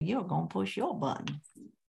You're going to push your button.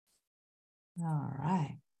 All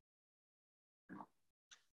right.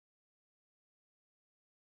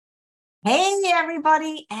 Hey,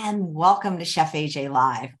 everybody, and welcome to Chef AJ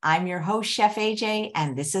Live. I'm your host, Chef AJ,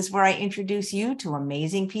 and this is where I introduce you to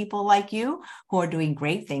amazing people like you who are doing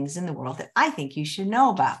great things in the world that I think you should know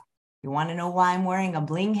about. You want to know why I'm wearing a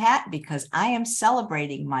bling hat? Because I am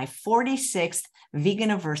celebrating my 46th vegan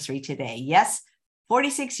anniversary today. Yes,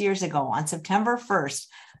 46 years ago on September 1st,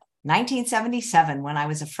 1977, when I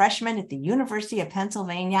was a freshman at the University of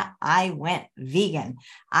Pennsylvania, I went vegan.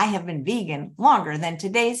 I have been vegan longer than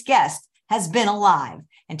today's guest has been alive.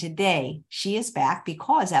 And today she is back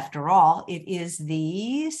because, after all, it is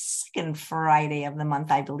the second Friday of the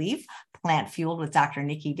month, I believe, Plant Fueled with Dr.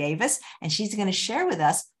 Niki Davis. And she's going to share with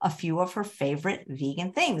us a few of her favorite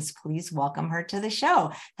vegan things. Please welcome her to the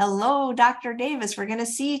show. Hello, Dr. Davis. We're going to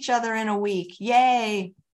see each other in a week.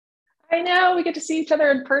 Yay. I know, we get to see each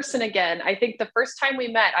other in person again. I think the first time we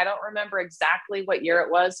met, I don't remember exactly what year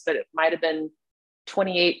it was, but it might have been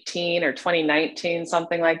 2018 or 2019,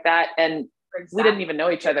 something like that. And we didn't even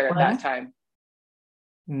know each other at that time.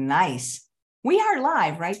 Nice. We are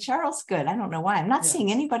live, right, Charles? Good. I don't know why. I'm not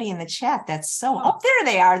seeing anybody in the chat. That's so, oh, there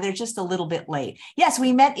they are. They're just a little bit late. Yes,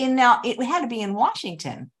 we met in, it had to be in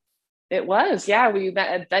Washington. It was, yeah. We met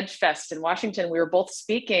at Veg Fest in Washington. We were both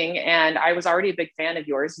speaking, and I was already a big fan of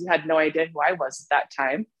yours. You had no idea who I was at that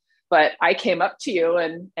time, but I came up to you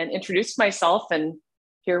and introduced myself, and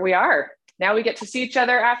here we are. Now we get to see each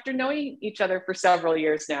other after knowing each other for several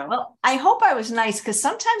years now. Well, I hope I was nice, because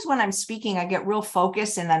sometimes when I'm speaking, I get real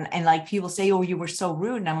focused, and like people say, "Oh, you were so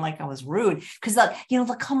rude," and I'm like, "I was rude," because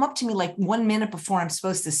they'll come up to me like 1 minute before I'm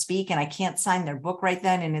supposed to speak, and I can't sign their book right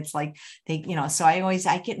then, and it's like so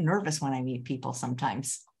I get nervous when I meet people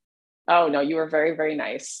sometimes. Oh no, you were very, very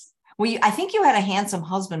nice. Well, I think you had a handsome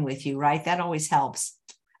husband with you, right? That always helps.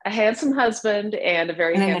 A handsome husband and a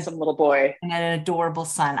very handsome little boy. And an adorable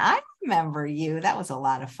son. I remember you. That was a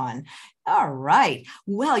lot of fun. All right.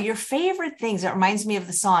 Well, your favorite things. It reminds me of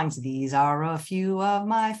the songs. These are a few of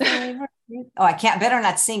my favorite. Oh, I better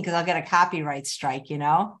not sing because I'll get a copyright strike,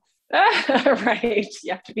 Right.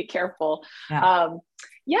 You have to be careful.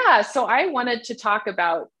 Yeah. So I wanted to talk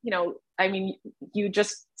about, you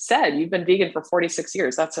just said you've been vegan for 46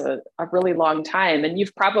 years. That's a really long time. And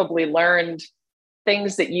you've probably learned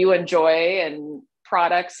things that you enjoy and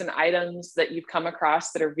products and items that you've come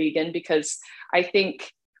across that are vegan, because I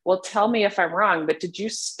think, well, tell me if I'm wrong, but did you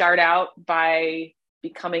start out by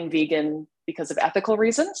becoming vegan because of ethical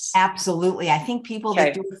reasons? Absolutely. I think people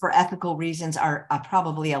that do it for ethical reasons are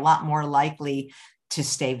probably a lot more likely to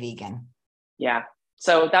stay vegan. Yeah.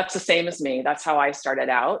 So that's the same as me. That's how I started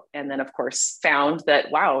out. And then, of course, found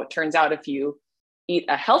that, wow, it turns out if you eat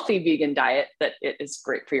a healthy vegan diet, that it is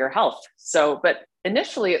great for your health. So, but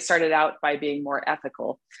initially it started out by being more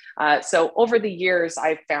ethical. So over the years,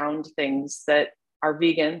 I've found things that are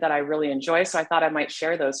vegan that I really enjoy. So I thought I might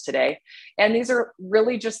share those today. And these are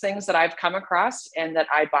really just things that I've come across and that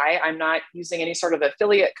I buy. I'm not using any sort of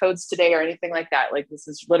affiliate codes today or anything like that. Like, this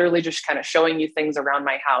is literally just kind of showing you things around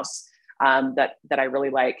my house that I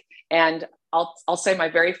really like. And I'll say my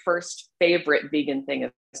very first favorite vegan thing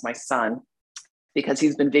is my son, because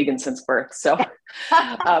he's been vegan since birth. So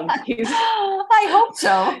I hope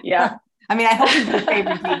so. Yeah. I mean, I hope he's your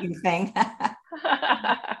favorite vegan thing.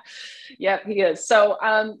 Yeah, he is. So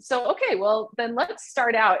okay, well then let's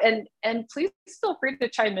start out, and please feel free to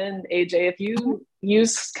chime in, AJ, if you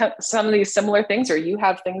use some of these similar things, or you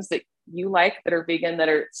have things that you like that are vegan that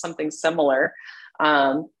are something similar.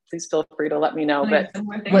 Please feel free to let me know. But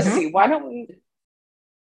let's see, why don't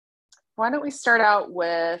we start out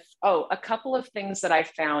with, a couple of things that I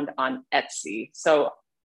found on Etsy. So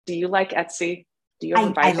do you like Etsy? Do you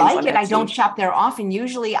ever buy things like on it. Etsy? I don't shop there often.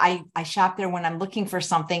 Usually I shop there when I'm looking for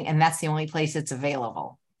something, and that's the only place it's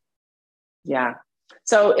available. Yeah.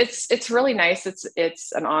 So it's really nice.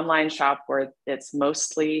 It's an online shop where it's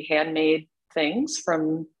mostly handmade things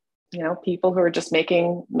from, people who are just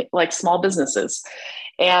making like small businesses.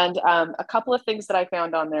 And a couple of things that I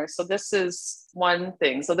found on there. So this is one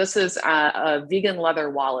thing. So this is a vegan leather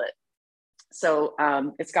wallet. So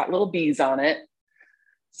it's got little bees on it.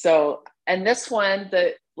 So, and this one,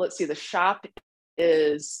 let's see, the shop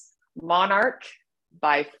is Monarch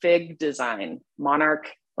by Fig Design. Monarch,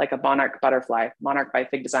 like a monarch butterfly, Monarch by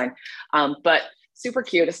Fig Design. But super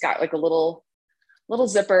cute. It's got like a little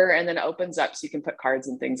zipper, and then it opens up so you can put cards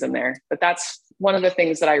and things in there. But that's one of the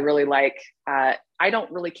things that I really like. I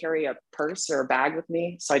don't really carry a purse or a bag with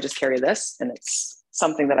me, so I just carry this, and it's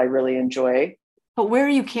something that I really enjoy. But where are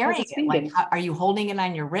you carrying it? Like, are you holding it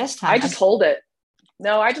on your wrist? I just hold it.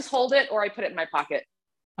 No, I just hold it, or I put it in my pocket.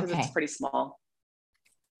 because it's Okay. pretty small.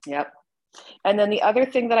 Yep. And then the other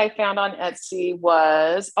thing that I found on Etsy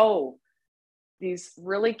was, these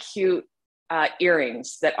really cute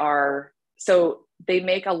earrings that are, so they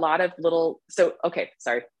make a lot of little,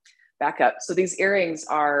 back up. So these earrings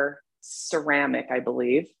are ceramic, I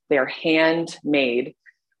believe. They are handmade,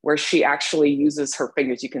 where she actually uses her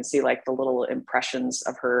fingers. You can see like the little impressions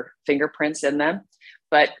of her fingerprints in them.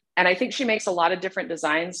 And I think she makes a lot of different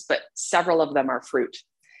designs, but several of them are fruit.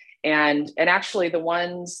 And actually the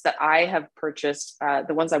ones that I have purchased,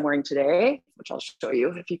 the ones I'm wearing today, which I'll show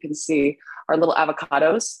you if you can see, are little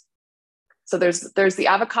avocados. So there's the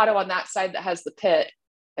avocado on that side that has the pit,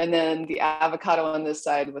 and then the avocado on this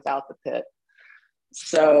side without the pit.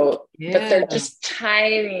 So, Yeah. but they're just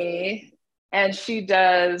tiny. And she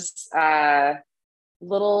does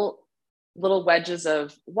little wedges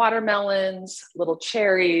of watermelons, little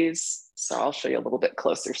cherries. So I'll show you a little bit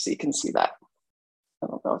closer so you can see that. I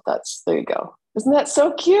don't know if there you go. Isn't that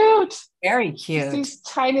so cute? Very cute. Just these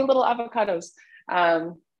tiny little avocados.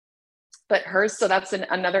 But hers, so that's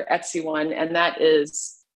another Etsy one. And that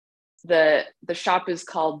is, the shop is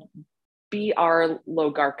called BR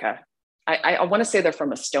Logarka. I want to say they're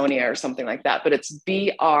from Estonia or something like that, but it's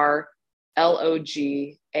BR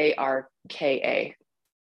Logarka.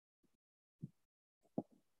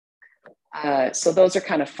 So those are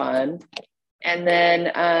kind of fun. And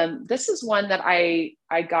then this is one that I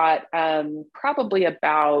got probably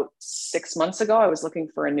about 6 months ago. I was looking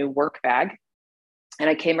for a new work bag, and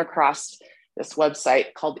I came across this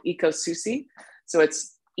website called EcoSusi. So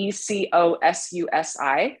it's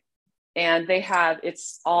ECOSUSI, and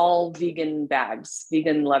it's all vegan bags,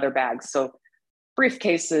 vegan leather bags. So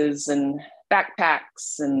briefcases and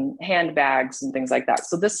backpacks and handbags and things like that.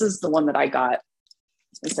 So this is the one that I got.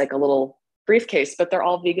 It's like a little briefcase, but they're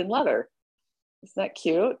all vegan leather. Isn't that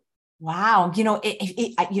cute? Wow. You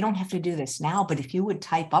don't have to do this now, but if you would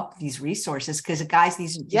type up these resources, because guys,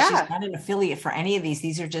 she's not an affiliate for any of these.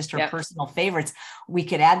 These are just her personal favorites. We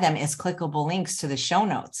could add them as clickable links to the show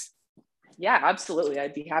notes. Yeah, absolutely.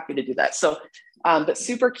 I'd be happy to do that. So, but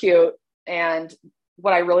super cute. And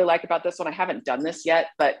what I really like about this one, I haven't done this yet,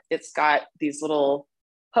 but it's got these little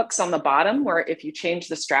hooks on the bottom where if you change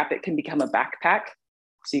the strap, it can become a backpack.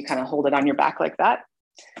 So you kind of hold it on your back like that.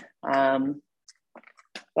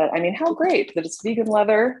 But I mean, how great that it's vegan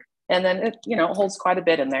leather, and then it, holds quite a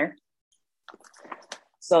bit in there.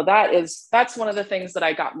 So that's one of the things that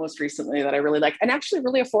I got most recently that I really like, and actually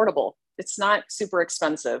really affordable. It's not super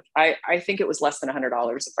expensive. I think it was less than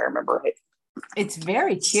 $100 if I remember right. It's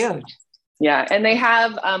very cute. Yeah, and they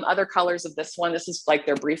have other colors of this one. This is like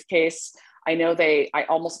their briefcase. I know I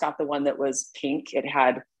almost got the one that was pink. It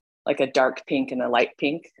had like a dark pink and a light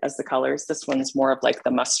pink as the colors. This one's more of like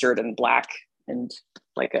the mustard and black and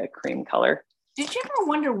like a cream color. Did you ever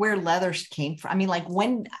wonder where leather came from? I mean, like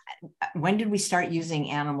when did we start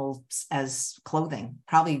using animals as clothing?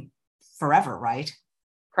 Probably forever, right?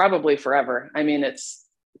 Probably forever. I mean, it's,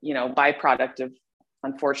 byproduct of,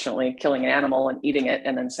 unfortunately, killing an animal and eating it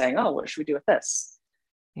and then saying, oh, what should we do with this?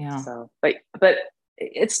 Yeah. So, but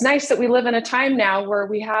it's nice that we live in a time now where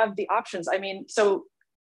we have the options. I mean, so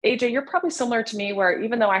AJ, you're probably similar to me, where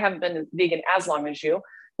even though I haven't been vegan as long as you,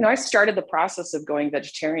 I started the process of going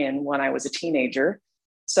vegetarian when I was a teenager.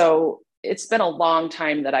 So it's been a long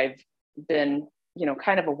time that I've been,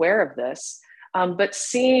 kind of aware of this. But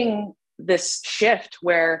seeing this shift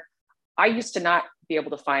where I used to not be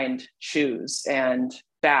able to find shoes and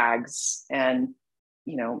bags and,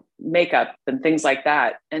 makeup and things like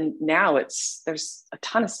that. And now there's a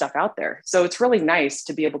ton of stuff out there. So it's really nice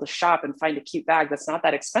to be able to shop and find a cute bag that's not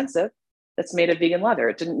that expensive, that's made of vegan leather.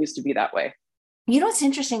 It didn't used to be that way. What's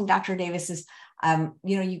interesting, Dr. Davis, is,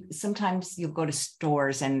 sometimes you'll go to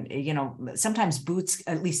stores and, sometimes boots,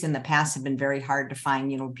 at least in the past, have been very hard to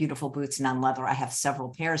find, beautiful boots, non-leather. I have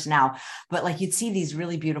several pairs now, but like you'd see these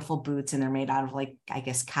really beautiful boots and they're made out of like, I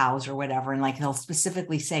guess, cows or whatever. And like, they'll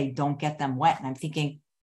specifically say, don't get them wet. And I'm thinking,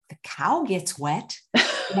 the cow gets wet,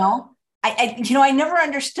 I never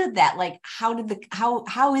understood that. Like,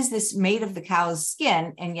 how is this made of the cow's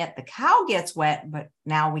skin, and yet the cow gets wet, but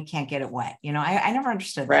now we can't get it wet? I never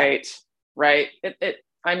understood that. Right. It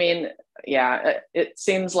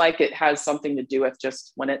seems like it has something to do with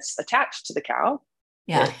just when it's attached to the cow.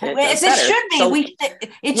 Yeah, it should be. So,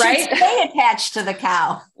 it should stay attached to the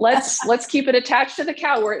cow. let's keep it attached to the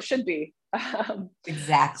cow where it should be.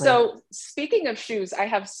 Exactly. So speaking of shoes, I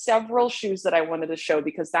have several shoes that I wanted to show,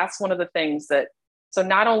 because that's one of the things so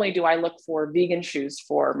not only do I look for vegan shoes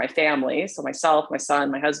for my family, so myself, my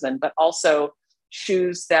son, my husband, but also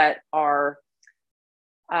shoes that are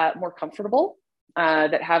more comfortable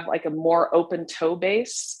that have like a more open toe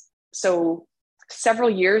base. So several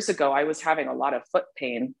years ago, I was having a lot of foot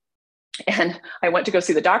pain, and I went to go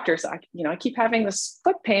see the doctor. So I keep having this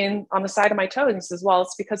foot pain on the side of my toe. And he says, well,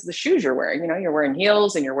 it's because of the shoes you're wearing. You're wearing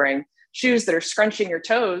heels and you're wearing shoes that are scrunching your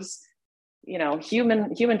toes.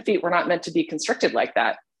 Human feet were not meant to be constricted like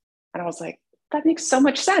that. And I was like, that makes so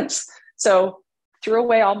much sense. So threw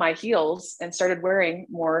away all my heels and started wearing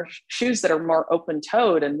more shoes that are more open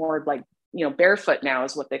toed and more like, barefoot now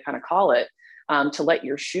is what they kind of call it, to let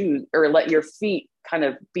your shoes or let your feet kind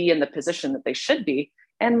of be in the position that they should be.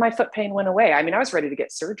 And my foot pain went away. I mean, I was ready to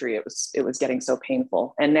get surgery. It was getting so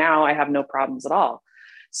painful. And now I have no problems at all.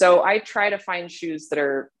 So I try to find shoes that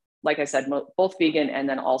are, like I said, both vegan and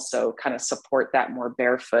then also kind of support that more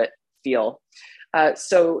barefoot feel.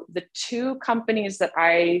 So the two companies that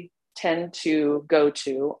I tend to go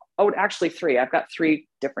to, actually three. I've got three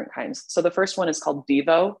different kinds. So the first one is called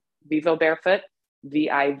Vivo Barefoot,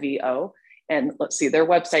 VIVO. And let's see, their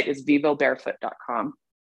website is vivobarefoot.com.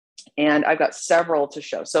 And I've got several to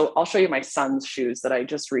show. So I'll show you my son's shoes that I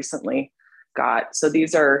just recently got. So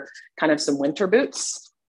these are kind of some winter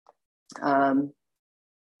boots.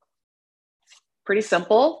 Pretty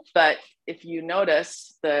simple, but if you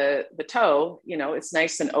notice the toe, it's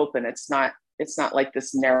nice and open. It's not like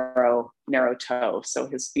this narrow toe. So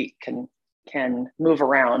his feet can move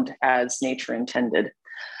around as nature intended.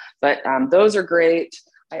 But those are great.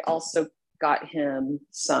 I also got him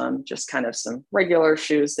some regular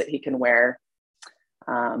shoes that he can wear.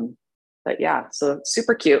 But yeah, so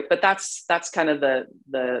super cute. But that's kind of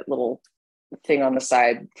the little thing on the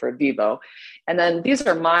side for Vivo. And then these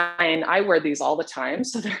are mine. I wear these all the time.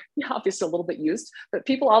 So they're obviously a little bit used, but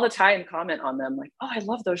people all the time comment on them like, oh, I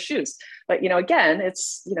love those shoes. But, again,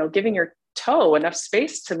 it's, giving your toe enough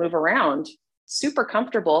space to move around, super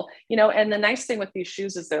comfortable, and the nice thing with these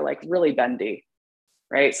shoes is they're like really bendy,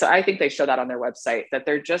 right? So I think they show that on their website, that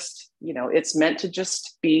they're just, it's meant to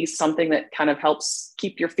just be something that kind of helps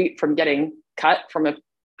keep your feet from getting cut from a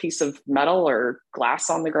piece of metal or glass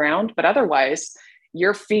on the ground. But otherwise,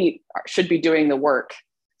 your feet should be doing the work.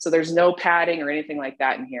 So there's no padding or anything like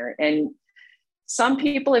that in here. And some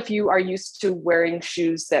people, if you are used to wearing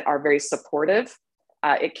shoes that are very supportive,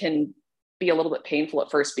 it can be a little bit painful at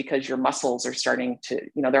first because your muscles are starting to,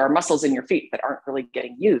 there are muscles in your feet that aren't really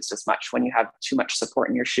getting used as much when you have too much support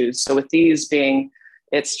in your shoes. So with these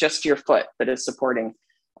it's just your foot that is supporting.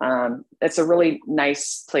 It's a really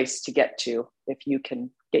nice place to get to if you can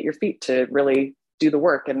get your feet to really do the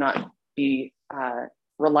work and not be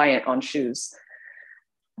reliant on shoes.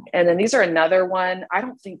 And then these are another one. I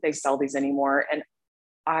don't think they sell these anymore. And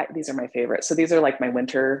these are my favorite. So these are like my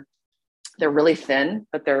winter, they're really thin,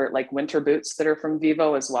 but they're like winter boots that are from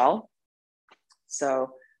Vivo as well.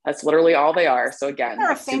 So that's literally all they are. So again, there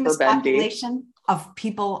are a famous super bendy population of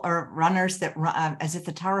people or runners that run, as if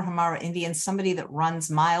the Tarahumara Indians, somebody that runs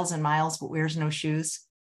miles and miles but wears no shoes.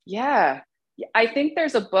 Yeah. I think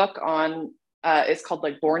there's a book on, it's called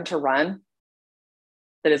like Born to Run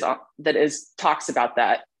that is talks about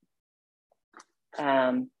that.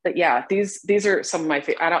 But yeah, these are some of my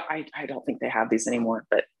favorite. I don't think they have these anymore,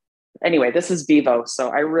 but anyway, this is Vivo. So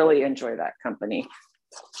I really enjoy that company.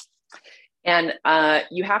 And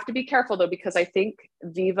you have to be careful though, because I think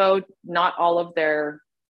Vivo, not all of their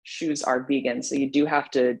shoes are vegan. So you do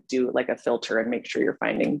have to do like a filter and make sure you're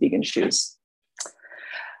finding vegan shoes.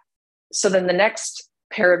 So then the next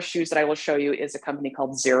pair of shoes that I will show you is a company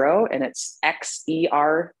called Xero, and it's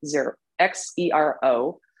Xero.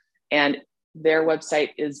 And their website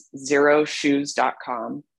is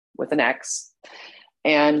xeroshoes.com with an X.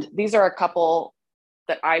 And these are a couple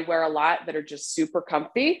that I wear a lot that are just super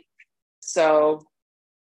comfy. So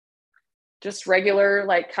just regular,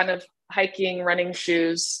 like kind of hiking, running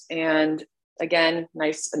shoes. And again,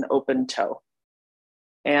 nice and open toe.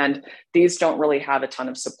 And these don't really have a ton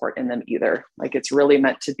of support in them either. Like it's really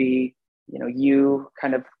meant to be, you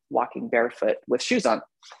kind of walking barefoot with shoes on.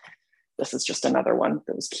 This is just another one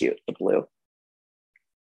that was cute, the blue.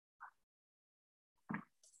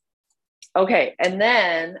 Okay, and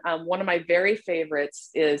then one of my very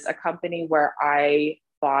favorites is a company where I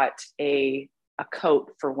bought a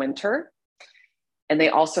coat for winter, and they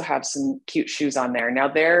also have some cute shoes on there. Now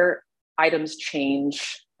their items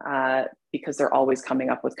change because they're always coming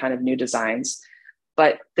up with kind of new designs,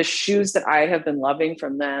 but the shoes that I have been loving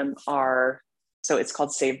from them so it's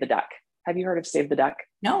called Save the Duck. Have you heard of Save the Duck?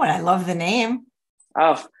 No, but I love the name.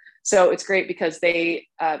 Oh, so it's great because they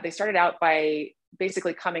started out by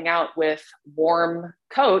basically coming out with warm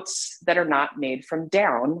coats that are not made from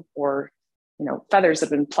down or, feathers that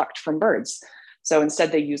have been plucked from birds. So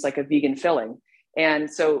instead they use like a vegan filling.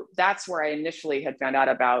 And so that's where I initially had found out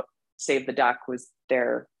about Save the Duck, was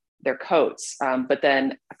their coats. But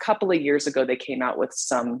then a couple of years ago, they came out with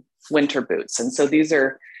some winter boots. And so these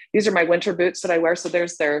are my winter boots that I wear. So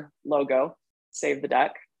there's their logo, Save the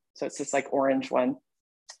Duck. So it's this like orange one.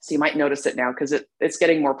 So you might notice it now because it's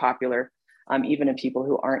getting more popular, even in people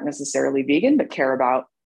who aren't necessarily vegan, but care about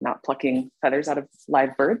not plucking feathers out of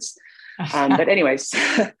live birds. But anyways,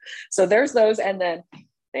 so there's those. And then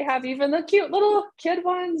they have even the cute little kid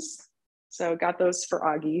ones. So got those for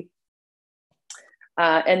Augie.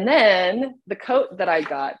 And then the coat that I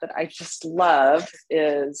got that I just love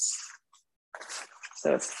is,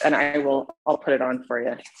 I'll put it on for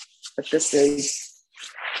you. But this is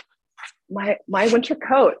my winter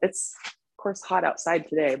coat. It's of course hot outside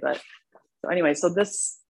today, but so anyway, so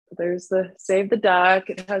there's the Save the Duck.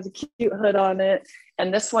 It has a cute hood on it.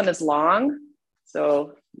 And this one is long.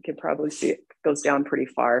 So you can probably see it goes down pretty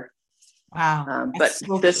far. Wow. But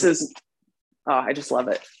so this is, I just love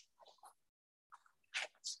it.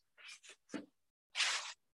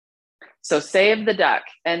 So Save the Duck,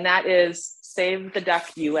 and that is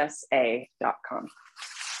savetheduckusa.com.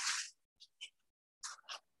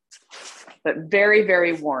 But very,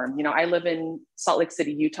 very warm. You know, I live in Salt Lake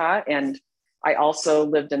City, Utah, and I also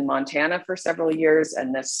lived in Montana for several years,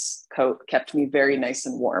 and this coat kept me very nice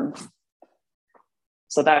and warm.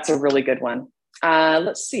 So that's a really good one.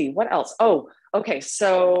 Let's see, what else? Oh, okay.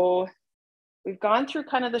 So we've gone through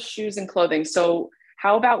kind of the shoes and clothing. So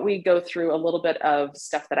how about we go through a little bit of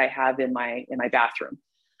stuff that I have in my bathroom?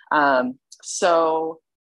 Well,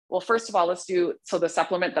 first of all, let's do, so the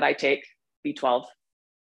supplement that I take, B12.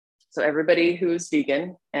 So everybody who's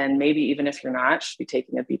vegan, and maybe even if you're not, should be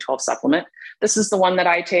taking a B12 supplement. This is the one that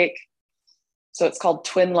I take. So it's called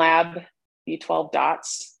Twin Lab B12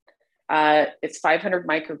 Dots. It's 500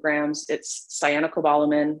 micrograms. It's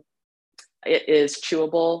cyanocobalamin. It is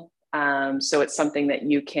chewable. So it's something that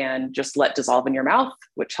you can just let dissolve in your mouth,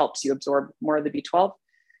 which helps you absorb more of the B12.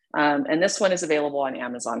 And this one is available on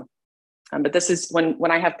Amazon. But this is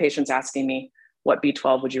when I have patients asking me, what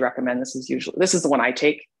B12 would you recommend? This is the one I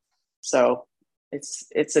take. So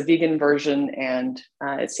it's a vegan version, and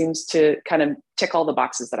it seems to kind of tick all the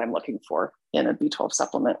boxes that I'm looking for in a B12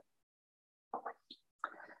 supplement.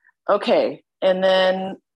 Okay, and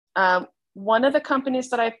then one of the companies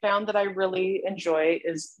that I found that I really enjoy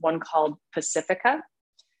is one called Pacifica,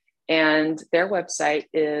 and their website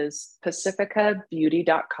is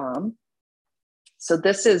pacificabeauty.com. So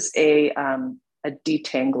this is a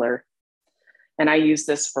detangler. And I use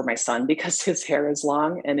this for my son because his hair is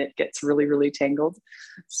long and it gets really, really tangled.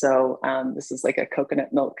 So this is like a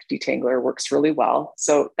coconut milk detangler, works really well.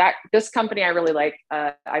 So this company I really like.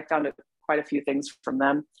 I found quite a few things from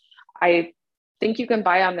them. I think you can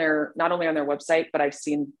buy not only on their website, but I've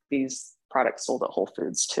seen these products sold at Whole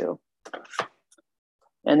Foods too.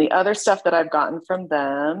 And the other stuff that I've gotten from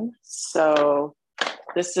them. So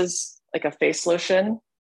this is like a face lotion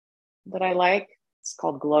that I like. It's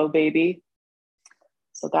called Glow Baby.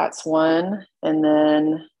 So that's one. And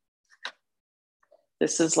then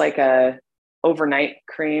this is like a overnight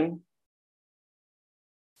cream.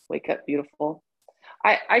 Wake Up Beautiful.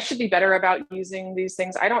 I should be better about using these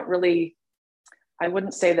things. I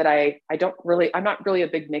wouldn't say that I'm not really a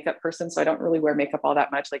big makeup person, so I don't really wear makeup all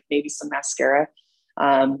that much, like maybe some mascara.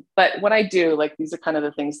 But when I do, like, these are kind of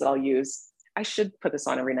the things that I'll use. I should put this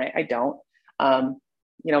on every night. I don't.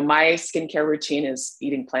 My skincare routine is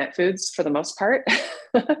eating plant foods for the most part.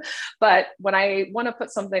 But when I want to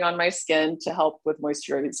put something on my skin to help with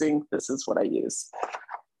moisturizing, this is what I use.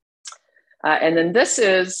 And then this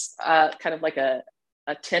is kind of like a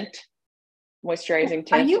tint, moisturizing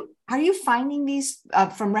tint. Are you finding these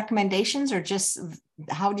from recommendations, or just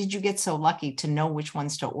how did you get so lucky to know which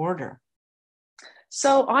ones to order?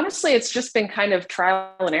 So honestly, it's just been kind of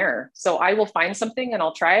trial and error. So I will find something and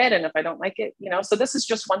I'll try it. And if I don't like it, so this is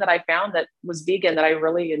just one that I found that was vegan that I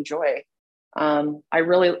really enjoy. I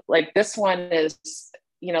really like this one is,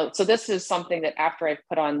 so this is something that after I've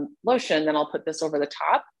put on lotion, then I'll put this over the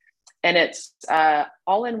top, and it's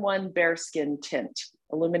all-in-one bare skin tint,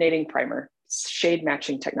 illuminating primer, shade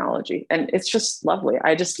matching technology. And it's just lovely.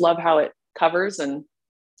 I just love how it covers, and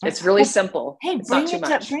it's really simple. Hey, it's not too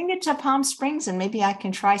much. Bring it to Palm Springs and maybe I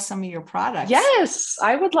can try some of your products. Yes,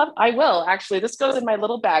 I will actually. This goes in my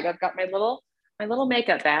little bag. I've got my little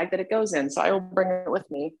makeup bag that it goes in. So I will bring it with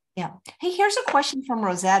me. Yeah. Hey, here's a question from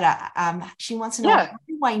Rosetta. She wants to know, how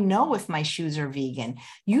do I know if my shoes are vegan?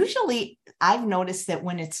 Usually I've noticed that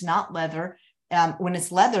when it's not leather, when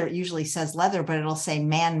it's leather, it usually says leather, but it'll say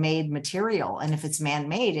man-made material. And if it's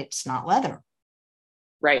man-made, it's not leather.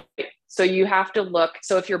 Right. So you have to look.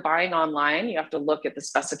 So if you're buying online, you have to look at the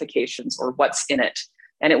specifications or what's in it.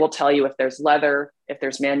 And it will tell you if there's leather, if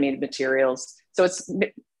there's man-made materials. So it's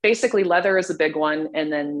basically leather is a big one.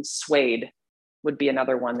 And then suede would be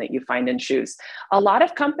another one that you find in shoes. A lot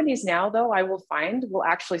of companies now, though, I will find will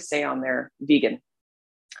actually say on their vegan.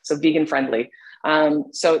 So vegan friendly.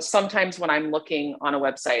 So sometimes when I'm looking on a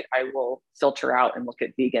website, I will filter out and look at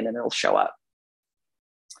vegan and it'll show up.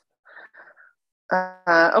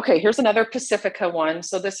 Okay, here's another Pacifica one.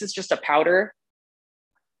 So this is just a powder.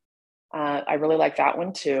 I really like that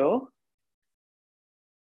one too.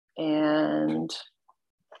 And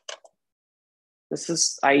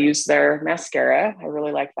I use their mascara. I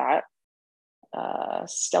really like that.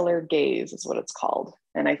 Stellar Gaze is what it's called.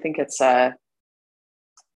 And I think it's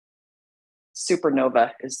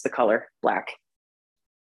Supernova is the color, black.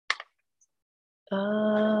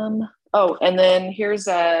 Oh, and then here's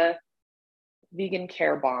a vegan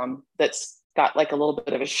care balm that's got like a little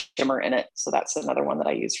bit of a shimmer in it. So that's another one that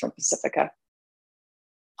I use from Pacifica.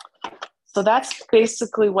 So that's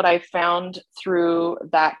basically what I found through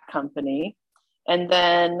that company. And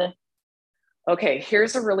then, okay,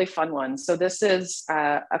 here's a really fun one. So this is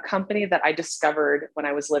a company that I discovered when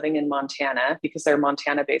I was living in Montana, because they're a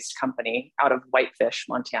Montana-based company out of Whitefish,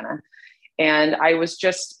 Montana. And I was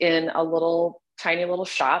just in a tiny little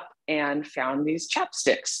shop and found these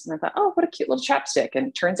chapsticks. And I thought, oh, what a cute little chapstick. And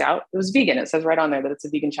it turns out it was vegan. It says right on there that it's a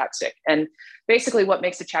vegan chapstick. And basically what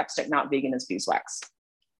makes a chapstick not vegan is beeswax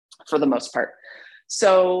for the most part.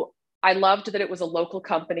 So I loved that it was a local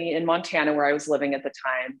company in Montana where I was living at the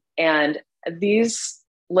time. And these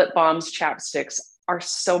lip balms, chapsticks are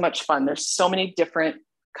so much fun. There's so many different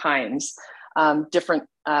kinds, different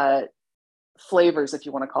flavors, if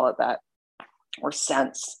you want to call it that, or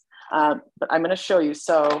scents. But I'm going to show you.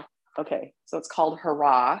 So, okay, so it's called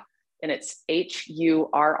Hurrah, and it's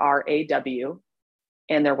HURRAW,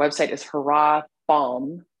 and their website is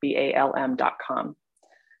hurrahbalm, BALM.com.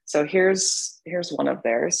 So here's one of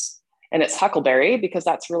theirs, and it's huckleberry because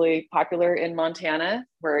that's really popular in Montana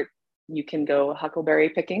where you can go huckleberry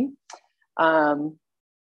picking.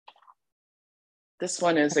 This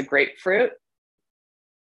one is a grapefruit.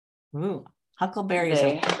 Ooh, huckleberries.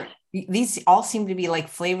 These all seem to be like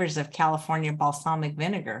flavors of California balsamic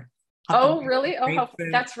vinegar. Oh, really? Oh,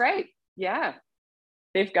 that's right. Yeah.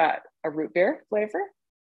 They've got a root beer flavor.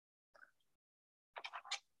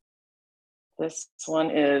 This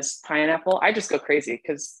one is pineapple. I just go crazy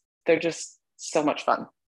because they're just so much fun.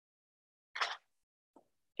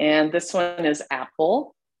 And this one is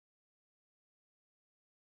apple.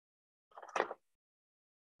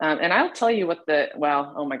 And I'll tell you what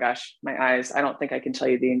oh my gosh, my eyes. I don't think I can tell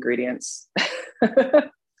you the ingredients.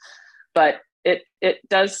 But it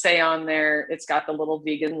does say on there, it's got the little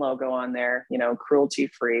vegan logo on there, cruelty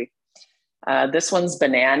free. This one's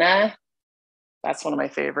banana. That's one of my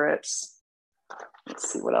favorites.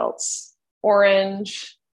 Let's see what else.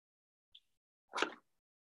 Orange.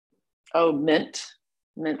 Oh, mint.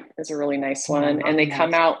 Mint is a really nice one. And they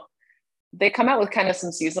come out with kind of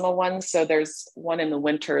some seasonal ones. So there's one in the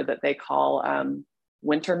winter that they call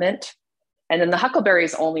winter mint. And then the huckleberry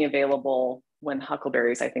is only available when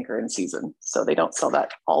huckleberries, I think, are in season. So they don't sell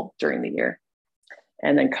that all during the year.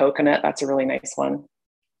 And then coconut, that's a really nice one.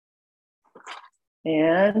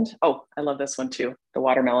 And, oh, I love this one too, the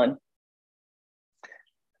watermelon.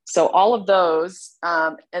 So all of those,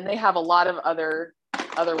 and they have a lot of other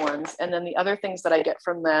ones. And then the other things that I get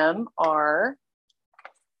from them are,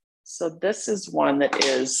 so this is one that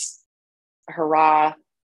is Hurrah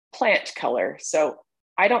plant color. So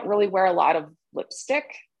I don't really wear a lot of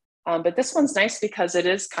lipstick, but this one's nice because it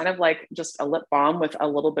is kind of like just a lip balm with a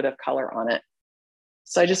little bit of color on it.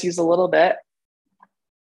 So I just use a little bit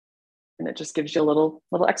and it just gives you a little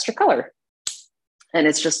extra color. And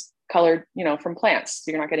it's just colored, from plants.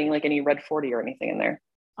 So you're not getting like any red 40 or anything in there.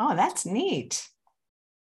 Oh, that's neat.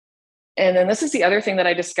 And then this is the other thing that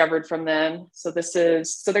I discovered from them. So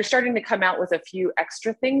they're starting to come out with a few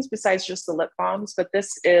extra things besides just the lip balms, but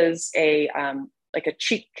this is like a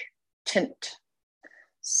cheek tint.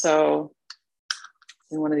 So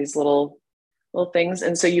in one of these little things.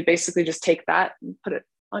 And so you basically just take that and put it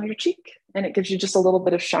on your cheek and it gives you just a little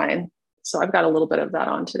bit of shine. So I've got a little bit of that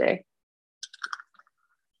on today.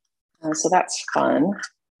 So that's fun.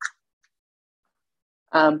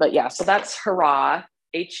 But yeah, so that's Hurrah,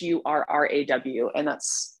 HURRAW, and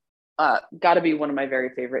that's got to be one of my very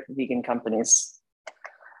favorite vegan companies.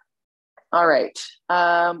 All right,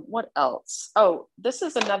 what else? Oh, this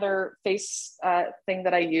is another face thing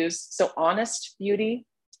that I use. So Honest Beauty,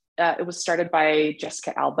 it was started by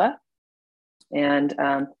Jessica Alba, and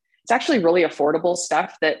it's actually really affordable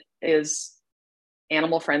stuff that is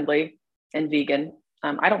animal friendly and vegan.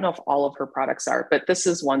 I don't know if all of her products are, but this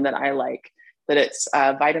is one that I like, that it's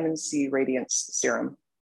vitamin C radiance serum.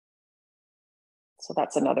 So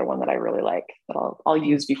that's another one that I really like that I'll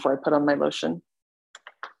use before I put on my lotion.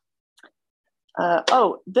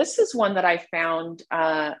 This is one that I found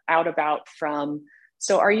out about from,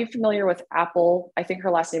 so are you familiar with Apple? I think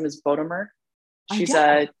her last name is Bodemer. She's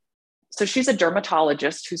a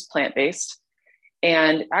dermatologist who's plant-based.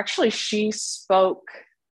 And actually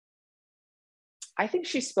I think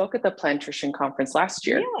she spoke at the Plantrition conference last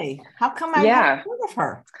year. Really? How come I haven't heard of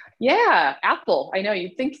her? Yeah, Apple. I know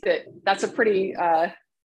you'd think that's a pretty,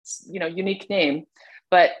 unique name,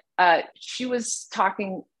 but she was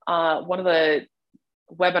talking, one of the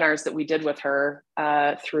webinars that we did with her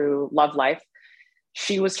through Love Life.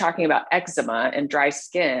 She was talking about eczema and dry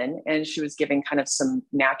skin, and she was giving kind of some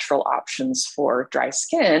natural options for dry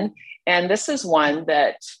skin. And this is one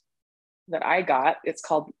that I got. It's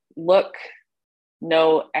called Look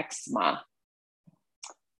No Eczema.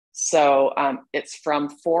 So it's from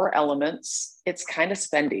 4 Elements. It's kind of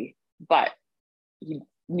spendy, but you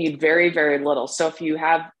need very, very little. So if you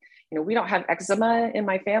have, we don't have eczema in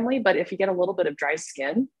my family, but if you get a little bit of dry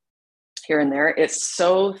skin here and there, it's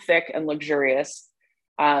so thick and luxurious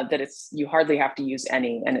that you hardly have to use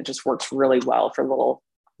any, and it just works really well for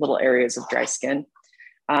little areas of dry skin.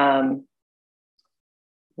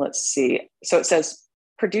 Let's see. So it says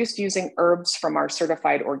produced using herbs from our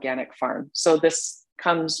certified organic farm. So this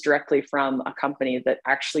comes directly from a company that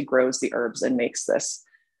actually grows the herbs and makes this,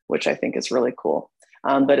 which I think is really cool.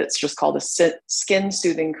 But it's just called a skin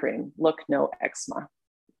soothing cream. Look No Eczema.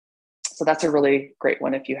 So that's a really great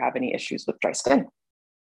one if you have any issues with dry skin.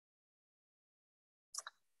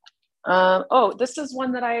 This is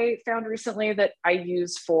one that I found recently that I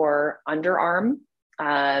use for underarm,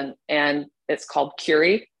 and it's called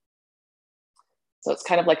Curie. So it's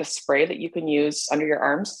kind of like a spray that you can use under your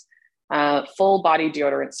arms. Full body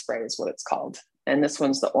deodorant spray is what it's called. And this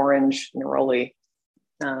one's the orange neroli,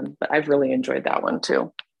 but I've really enjoyed that one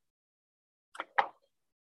too.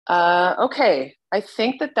 Okay, I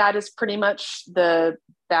think that is pretty much the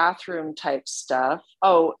bathroom type stuff.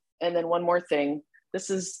 Oh, and then one more thing. This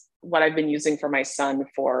is what I've been using for my son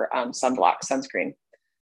for sunscreen.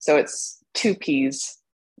 So it's 2 Ps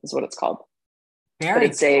is what it's called. But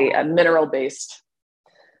it's a mineral based.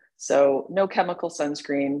 So no chemical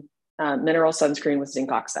sunscreen, mineral sunscreen with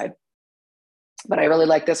zinc oxide. But I really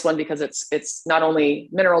like this one because it's not only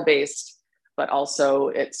mineral based, but also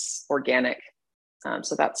it's organic.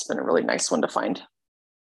 So that's been a really nice one to find.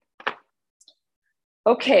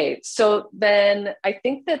 Okay, so then I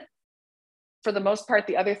think that for the most part,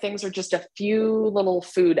 the other things are just a few little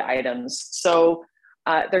food items. So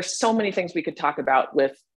there's so many things we could talk about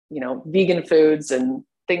with, vegan foods and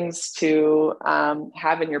things to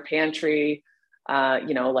have in your pantry,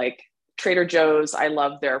 like Trader Joe's. I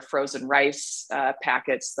love their frozen rice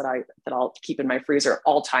packets that I'll keep in my freezer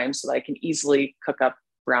all time so that I can easily cook up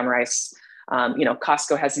brown rice.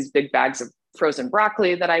 Costco has these big bags of frozen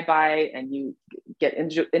broccoli that I buy, and you get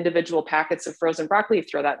individual packets of frozen broccoli, you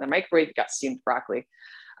throw that in the microwave, you got steamed broccoli.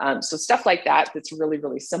 So stuff like that's really,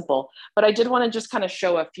 really simple. But I did want to just kind of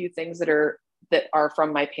show a few things that are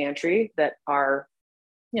from my pantry that are,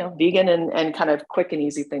 vegan and kind of quick and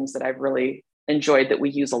easy things that I've really enjoyed that we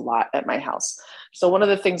use a lot at my house. So one of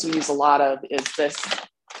the things we use a lot of is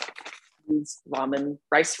these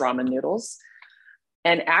rice ramen noodles.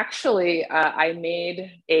 And actually, I made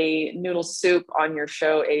a noodle soup on your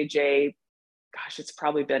show, AJ. Gosh, it's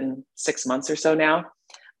probably been 6 months or so now.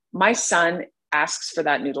 My son asks for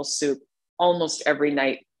that noodle soup almost every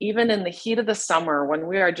night, even in the heat of the summer when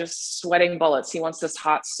we are just sweating bullets. He wants this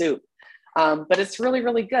hot soup, but it's really,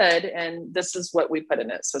 really good. And this is what we put in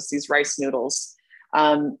it. So it's these rice noodles.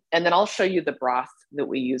 And then I'll show you the broth that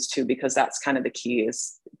we use too, because that's kind of the key,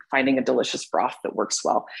 is finding a delicious broth that works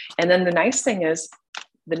well. And then the nice thing is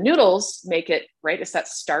the noodles make it, right? It's that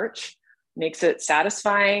starch, makes it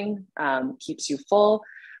satisfying, keeps you full.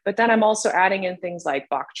 But then I'm also adding in things like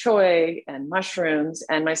bok choy and mushrooms,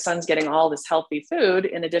 and my son's getting all this healthy food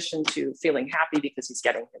in addition to feeling happy because he's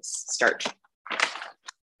getting his starch.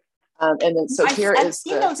 And then, so I've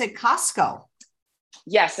seen those at Costco.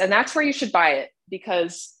 Yes, and that's where you should buy it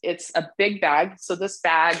because it's a big bag. So this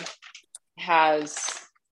bag has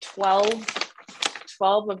 12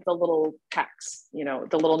 of the little packs, the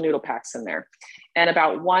little noodle packs in there. And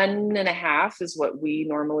about 1.5 is what we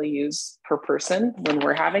normally use per person when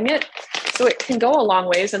we're having it. So it can go a long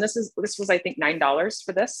ways. And this was, I think, $9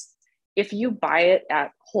 for this. If you buy it at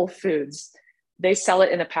Whole Foods, they sell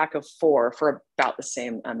it in a pack of 4 for about the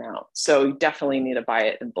same amount. So you definitely need to buy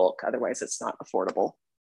it in bulk. Otherwise it's not affordable.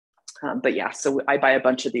 But yeah, so I buy a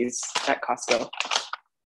bunch of these at Costco.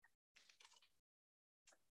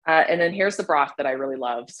 And then here's the broth that I really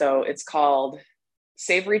love. So it's called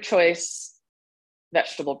Savory Choice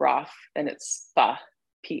Vegetable Broth, and it's pho,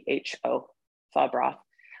 P-H-O, pho broth.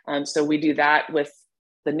 So we do that with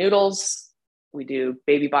the noodles. We do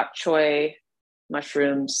baby bok choy,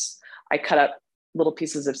 mushrooms. I cut up little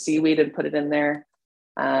pieces of seaweed and put it in there.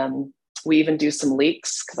 We even do some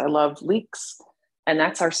leeks because I love leeks, and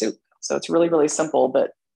that's our soup. So it's really, really simple.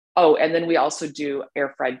 But oh, and then we also do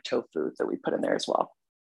air fried tofu that we put in there as well.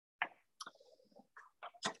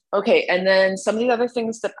 Okay, and then some of the other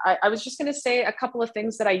things that I was just going to say a couple of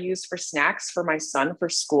things that I use for snacks for my son for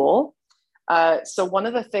school. So one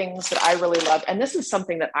of the things that I really love, and this is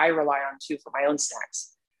something that I rely on too for my own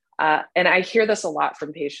snacks, and I hear this a lot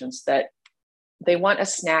from patients, that they want a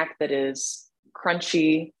snack that is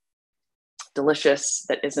crunchy, delicious,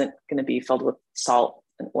 that isn't going to be filled with salt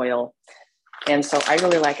and oil. And so I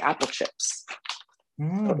really like apple chips.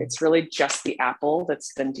 So it's really just the apple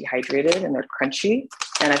that's been dehydrated and they're crunchy.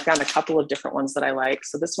 And I found a couple of different ones that I like.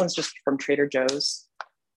 So this one's just from Trader Joe's.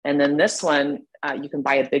 And then this one, you can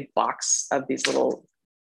buy a big box of these little,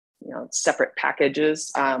 separate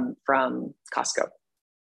packages from Costco.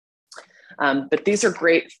 But these are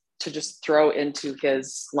great to just throw into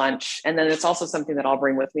his lunch. And then it's also something that I'll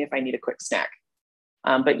bring with me if I need a quick snack.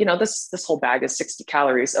 But this whole bag is 60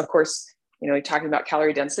 calories. Of course, you're talking about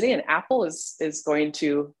calorie density, and apple is going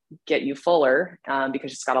to get you fuller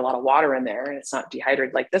because it's got a lot of water in there and it's not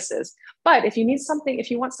dehydrated like this is. But if you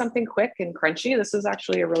want something quick and crunchy, this is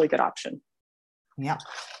actually a really good option. Yeah.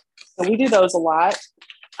 So we do those a lot.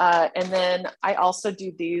 And then I also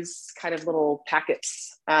do these kind of little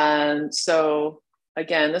packets. So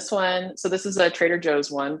again, this is a Trader Joe's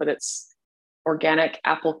one, but it's organic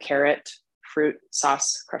apple carrot fruit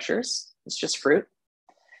sauce crushers. It's just fruit.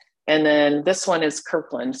 And then this one is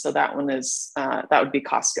Kirkland. So that one is, that would be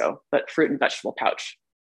Costco, but fruit and vegetable pouch.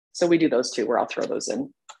 So we do those too, where I'll throw those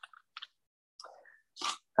in.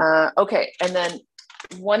 Okay. And then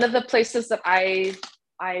one of the places that I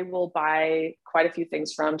will buy quite a few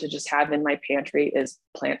things from to just have in my pantry is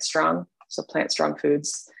Plant Strong. So Plant Strong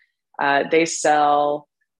Foods, they sell,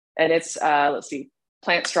 and it's,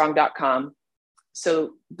 plantstrong.com.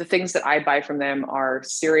 So the things that I buy from them are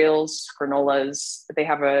cereals, granolas. They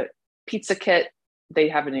have a pizza kit. They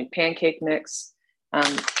have a new pancake mix.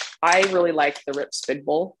 I really like the Rips Big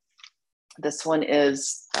Bowl. This one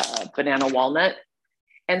is banana walnut.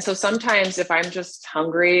 And so sometimes if I'm just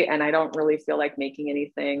hungry and I don't really feel like making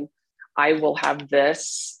anything, I will have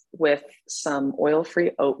this with some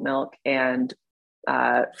oil-free oat milk and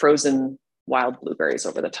frozen wild blueberries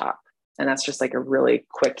over the top. And that's just like a really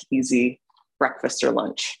quick, easy breakfast or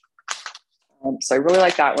lunch. So I really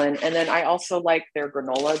like that one. And then I also like their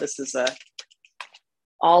granola. This is a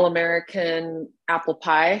all-American apple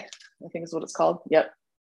pie, I think is what it's called. Yep,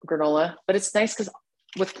 granola. But it's nice because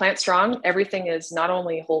with Plant Strong, everything is not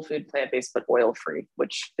only whole food plant-based, but oil-free,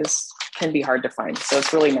 which can be hard to find. So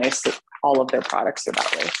it's really nice that all of their products are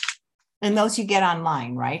that way. And those you get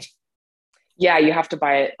online, right? Yeah, you have to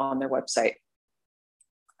buy it on their website.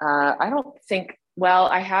 I don't think, well,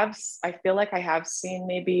 I feel like I have seen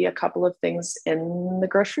maybe a couple of things in the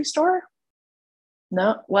grocery store.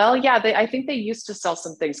 No, well, yeah, I think they used to sell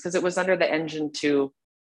some things because it was under the Engine 2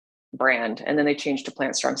 brand, and then they changed to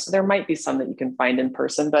Plant Strong. So there might be some that you can find in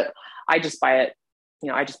person, but I just buy it,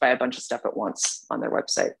 I just buy a bunch of stuff at once on their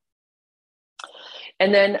website.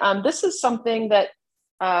 And then this is something that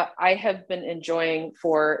I have been enjoying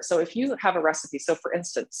so if you have a recipe, so for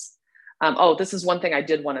instance, this is one thing I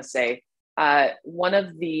did want to say. One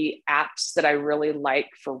of the apps that I really like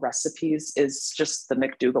for recipes is just the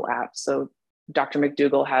McDougall app. So Dr.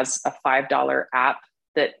 McDougall has a $5 app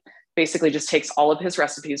that basically just takes all of his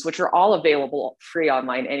recipes, which are all available free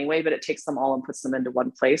online anyway, but it takes them all and puts them into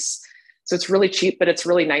one place. So it's really cheap, but it's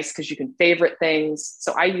really nice because you can favorite things.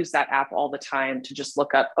 So I use that app all the time to just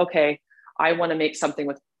look up, okay, I want to make something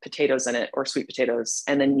with potatoes in it or sweet potatoes.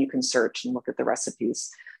 And then you can search and look at the recipes.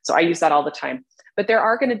 So I use that all the time. But there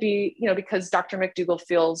are going to be, because Dr. McDougall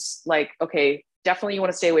feels like, okay, definitely you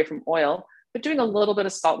want to stay away from oil, but doing a little bit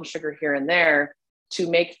of salt and sugar here and there to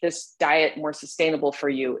make this diet more sustainable for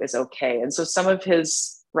you is okay. And so some of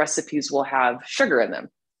his recipes will have sugar in them.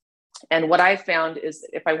 And what I found is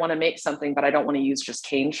if I want to make something, but I don't want to use just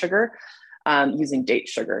cane sugar, using date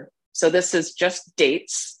sugar. So this is just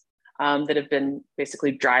dates that have been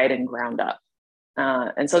basically dried and ground up.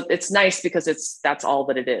 And so it's nice because that's all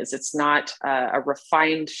that it is. It's not a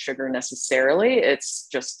refined sugar necessarily. It's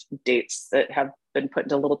just dates that have been put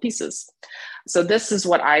into little pieces. So this is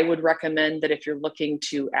what I would recommend, that if you're looking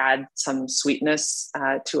to add some sweetness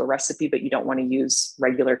to a recipe, but you don't want to use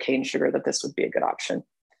regular cane sugar, that this would be a good option.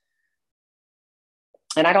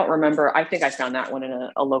 And I don't remember, I think I found that one in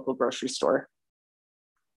a local grocery store.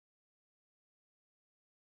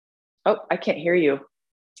 Oh, I can't hear you.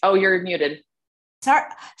 Oh, you're muted.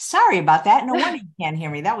 Sorry about that. No wonder you can't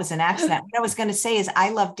hear me. That was an accident. What I was going to say is I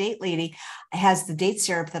Love Date Lady has the date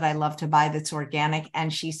syrup that I love to buy that's organic,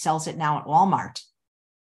 and she sells it now at Walmart.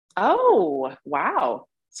 Oh, wow.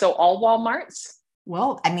 So all Walmarts?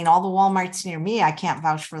 Well, I mean, all the Walmarts near me, I can't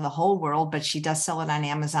vouch for the whole world, but she does sell it on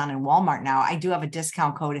Amazon and Walmart now. I do have a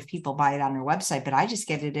discount code if people buy it on her website, but I just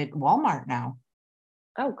get it at Walmart now.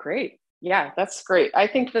 Oh, great. Yeah, that's great. I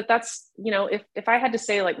think that's, if I had to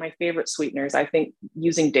say like my favorite sweeteners, I think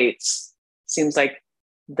using dates seems like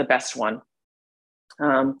the best one.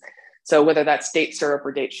 So whether that's date syrup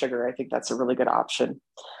or date sugar, I think that's a really good option.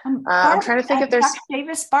 I'm trying to think if there's... Dr.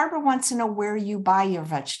 Davis, Barbara wants to know where you buy your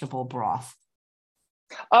vegetable broth.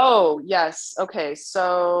 Oh, yes. Okay.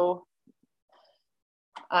 So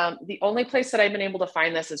the only place that I've been able to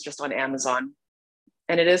find this is just on Amazon,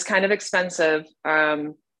 and it is kind of expensive.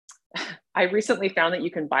 I recently found that you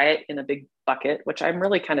can buy it in a big bucket, which I'm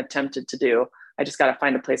really kind of tempted to do. I just got to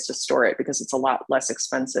find a place to store it because it's a lot less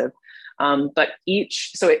expensive. But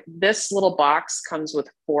this little box comes with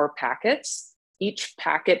 4 packets. Each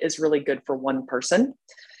packet is really good for one person.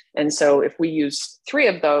 And so if we use 3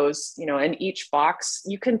 of those, in each box,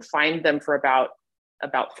 you can find them for about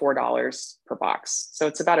 $4 per box. So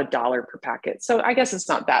it's about $1 per packet. So I guess it's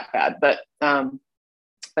not that bad, but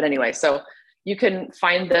anyway, so you can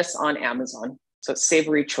find this on Amazon. So it's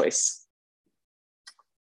Savory Choice.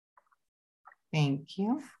 Thank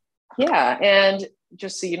you. Yeah. And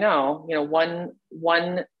just so you know,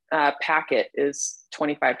 one packet is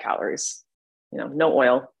 25 calories, no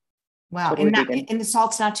oil. Wow. Totally and the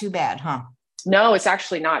salt's not too bad, huh? No, it's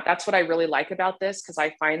actually not. That's what I really like about this, because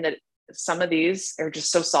I find that some of these are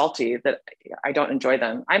just so salty that I don't enjoy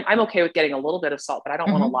them. I'm okay with getting a little bit of salt, but I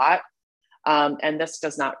don't want a lot. And this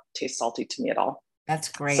does not taste salty to me at all. That's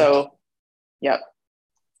great. So, yep.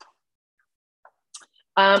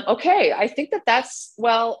 Okay, I think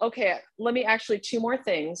okay, let me actually 2 more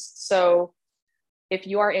things. So if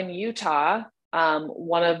you are in Utah,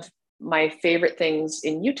 one of my favorite things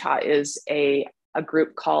in Utah is a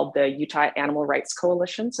group called the Utah Animal Rights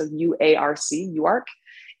Coalition, so UARC,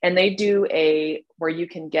 and they do where you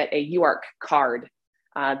can get a UARC card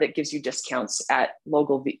that gives you discounts at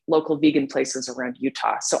local vegan places around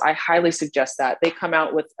Utah. So I highly suggest that. They come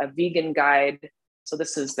out with a vegan guide. So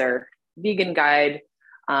this is their vegan guide.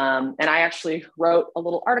 And I actually wrote a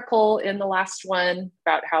little article in the last one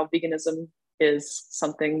about how veganism is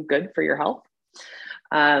something good for your health.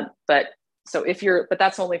 But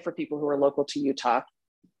that's only for people who are local to Utah.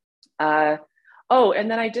 And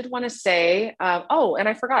then I did want to say, and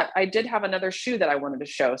I forgot, I did have another shoe that I wanted to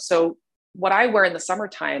show. So what I wear in the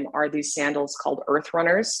summertime are these sandals called Earth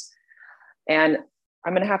Runners. And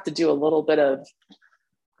I'm going to have to do a little bit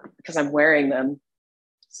because I'm wearing them.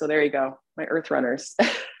 So there you go, my Earth Runners.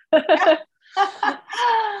 But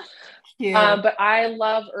I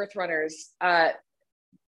love Earth Runners.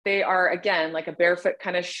 They are, again, like a barefoot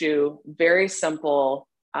kind of shoe, very simple.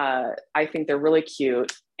 I think they're really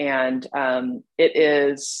cute. And it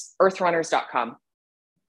is earthrunners.com.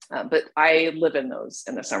 But I live in those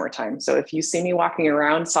in the summertime. So if you see me walking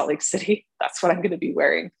around Salt Lake City, that's what I'm going to be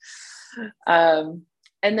wearing.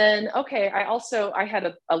 And then, okay, I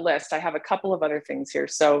had a list. I have a couple of other things here.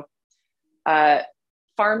 So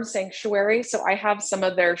Farm Sanctuary. So I have some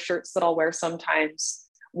of their shirts that I'll wear sometimes.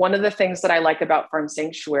 One of the things that I like about Farm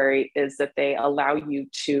Sanctuary is that they allow you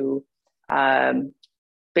to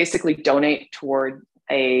basically donate toward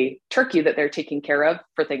a turkey that they're taking care of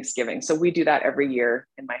for Thanksgiving. So we do that every year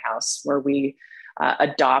in my house, where we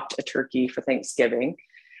adopt a turkey for Thanksgiving.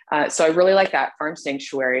 So I really like that, Farm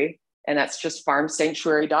Sanctuary, and that's just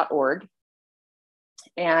farmsanctuary.org.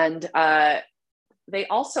 And I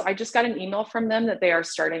just got an email from them that they are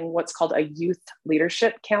starting what's called a youth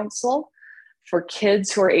leadership council for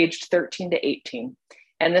kids who are aged 13 to 18.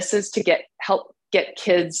 And this is to help get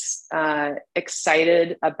kids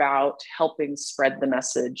excited about helping spread the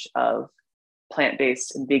message of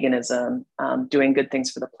plant-based and veganism, doing good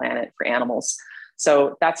things for the planet, for animals.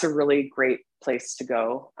 So that's a really great place to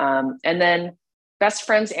go. And then Best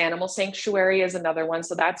Friends Animal Sanctuary is another one.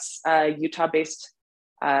 So that's a Utah-based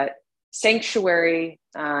sanctuary.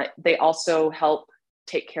 They also help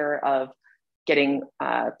take care of getting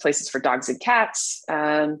places for dogs and cats.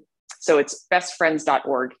 So it's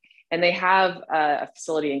bestfriends.org. And they have a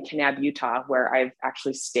facility in Kanab, Utah, where I've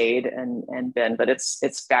actually stayed and been, but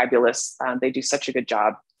it's fabulous. They do such a good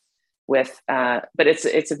job with, but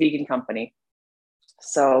it's a vegan company.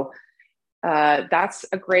 So that's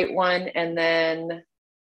a great one. And then,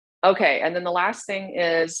 the last thing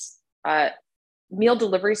is meal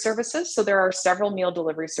delivery services. So there are several meal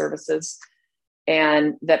delivery services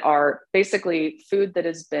and that are basically food that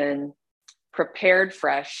has been prepared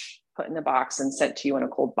fresh, put in a box and sent to you in a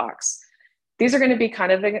cold box. These are going to be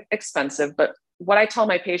kind of expensive, but what I tell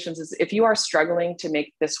my patients is if you are struggling to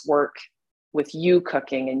make this work with you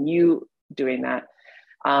cooking and you doing that,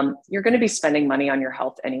 you're going to be spending money on your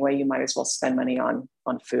health anyway. You might as well spend money on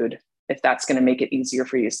food if that's going to make it easier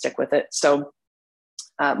for you to stick with it. So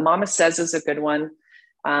Mama Says is a good one.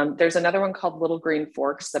 There's another one called Little Green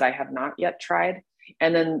Forks that I have not yet tried.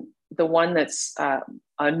 And then the one that's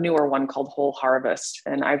a newer one called Whole Harvest.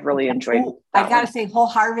 And I've really enjoyed that. I got to say, Whole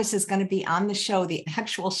Harvest is going to be on the show. The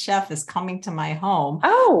actual chef is coming to my home.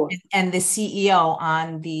 Oh. And the CEO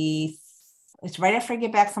on it's right after I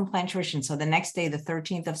get back from Plantation. So the next day, the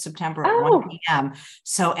 13th of September at 1 p.m.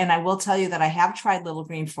 So, and I will tell you that I have tried Little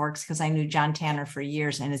Green Forks because I knew John Tanner for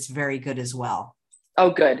years and it's very good as well.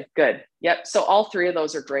 Oh, good. Yep. So all three of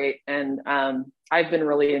those are great. And I've been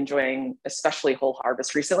really enjoying, especially Whole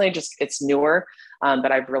Harvest recently, just it's newer,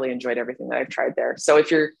 but I've really enjoyed everything that I've tried there. So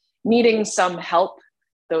if you're needing some help,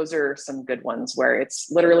 those are some good ones where it's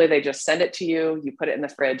literally, they just send it to you, you put it in the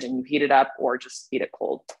fridge and you heat it up or just eat it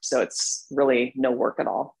cold. So it's really no work at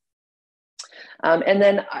all. And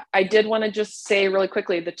then I did want to just say really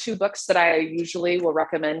quickly, the two books that I usually will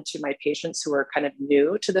recommend to my patients who are kind of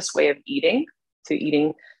new to this way of eating, to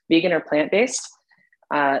eating vegan or plant-based,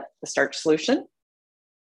 The Starch Solution,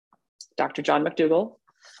 Dr. John McDougall,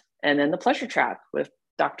 and then The Pleasure Trap with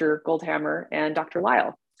Dr. Goldhammer and Dr.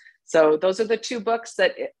 Lyle. So those are the two books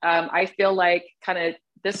that I feel like kind of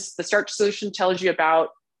The Starch Solution tells you about,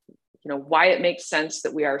 why it makes sense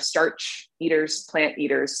that we are starch eaters, plant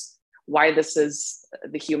eaters, why this is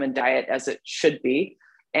the human diet as it should be.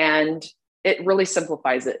 And it really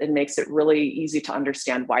simplifies it and makes it really easy to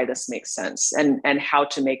understand why this makes sense and how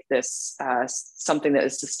to make this something that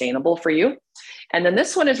is sustainable for you. And then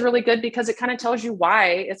this one is really good because it kind of tells you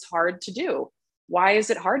why it's hard to do. Why is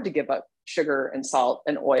it hard to give up sugar and salt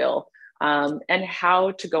and oil, and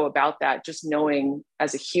how to go about that, just knowing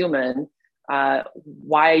as a human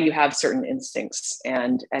why you have certain instincts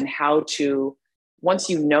and how to, once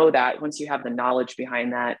you know that, once you have the knowledge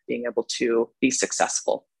behind that, being able to be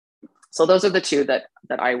successful. So those are the two that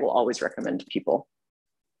I will always recommend to people.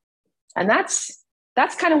 And that's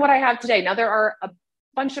kind of what I have today. Now there are a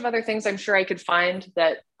bunch of other things I'm sure I could find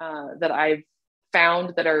that I've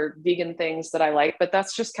found that are vegan things that I like, but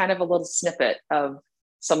that's just kind of a little snippet of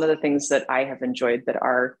some of the things that I have enjoyed that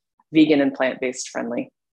are vegan and plant-based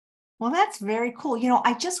friendly. Well, that's very cool.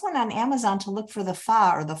 I just went on Amazon to look for the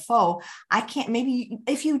pho or the faux. I can't, maybe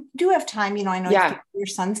if you do have time, I know your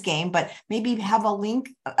son's game, but maybe have a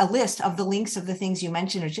list of the links of the things you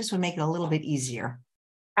mentioned. It just would make it a little bit easier.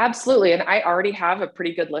 Absolutely. And I already have a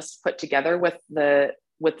pretty good list put together with the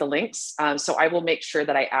links. So I will make sure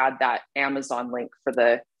that I add that Amazon link for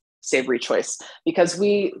the savory choice because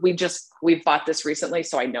we've bought this recently.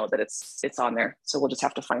 So I know that it's on there. So we'll just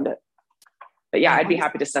have to find it. But yeah, I'd be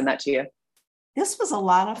happy to send that to you. This was a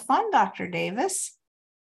lot of fun, Dr. Davis.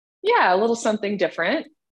 Yeah, a little something different.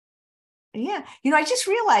 Yeah. I just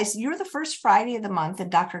realized you're the first Friday of the month and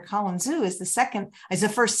Dr. Colin Zhu is the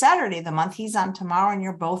first Saturday of the month. He's on tomorrow and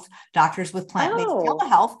you're both doctors with plant-based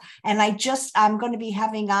telehealth. And I'm going to be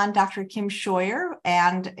having on Dr. Kim Scheuer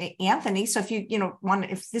and Anthony. So if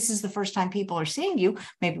if this is the first time people are seeing you,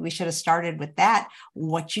 maybe we should have started with that,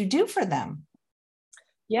 what you do for them.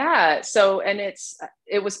 Yeah. So, and it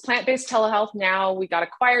was plant-based telehealth. Now we got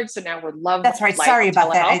acquired. So now we're Love. That's right. Sorry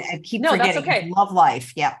about that. I keep forgetting. That's okay. Love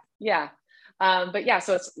Life. Yeah. Yeah. But yeah,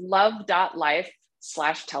 so it's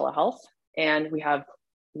love.life/telehealth. And we have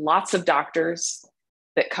lots of doctors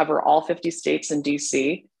that cover all 50 states and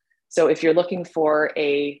DC. So if you're looking for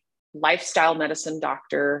a lifestyle medicine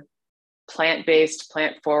doctor, plant-based,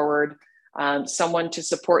 plant-forward, someone to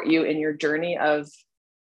support you in your journey of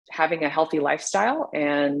having a healthy lifestyle.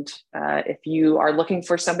 And if you are looking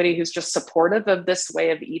for somebody who's just supportive of this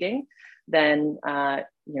way of eating, then,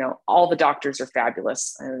 all the doctors are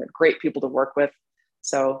fabulous and great people to work with.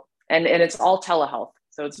 So, and it's all telehealth.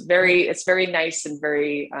 So it's very nice and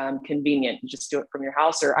very convenient. You just do it from your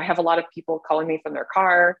house, or I have a lot of people calling me from their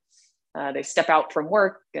car. They step out from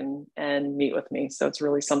work and meet with me. So it's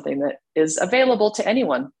really something that is available to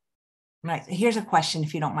anyone. Right. Here's a question,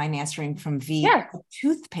 if you don't mind answering from V. Yeah. What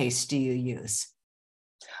toothpaste do you use?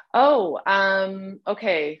 Oh,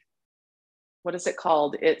 okay. What is it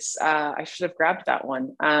called? It's I should have grabbed that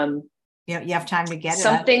one. You have time to get it.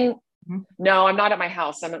 Something. Mhm. No, I'm not at my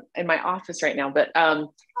house. I'm in my office right now, but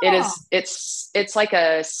Oh, it's like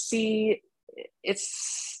a C,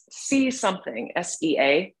 it's C something,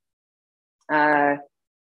 SEA. I'm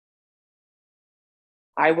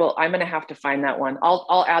going to have to find that one.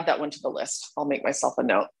 I'll add that one to the list. I'll make myself a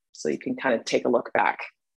note so you can kind of take a look back.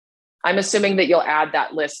 I'm assuming that you'll add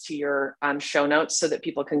that list to your show notes so that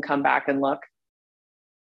people can come back and look.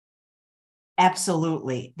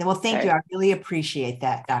 absolutely. Well, thank you. Okay. I really appreciate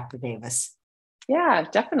that, Dr. Davis. Yeah,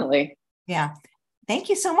 definitely. Yeah. Thank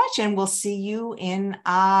you so much. And we'll see you in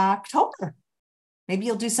October. Maybe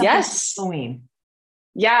you'll do something for Yes. Halloween.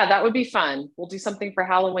 Yeah, that would be fun. We'll do something for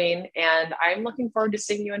Halloween, and I'm looking forward to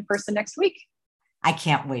seeing you in person next week. I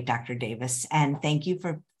can't wait, Dr. Davis. And thank you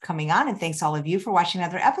for coming on. And thanks all of you for watching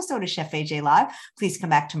another episode of Chef AJ Live. Please come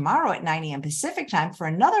back tomorrow at 9 a.m. Pacific time for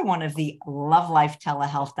another one of the Love Life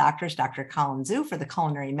telehealth doctors, Dr. Colin Zhu, for the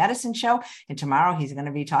Culinary Medicine Show. And tomorrow he's going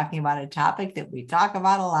to be talking about a topic that we talk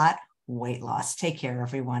about a lot, weight loss. Take care,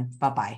 everyone. Bye-bye.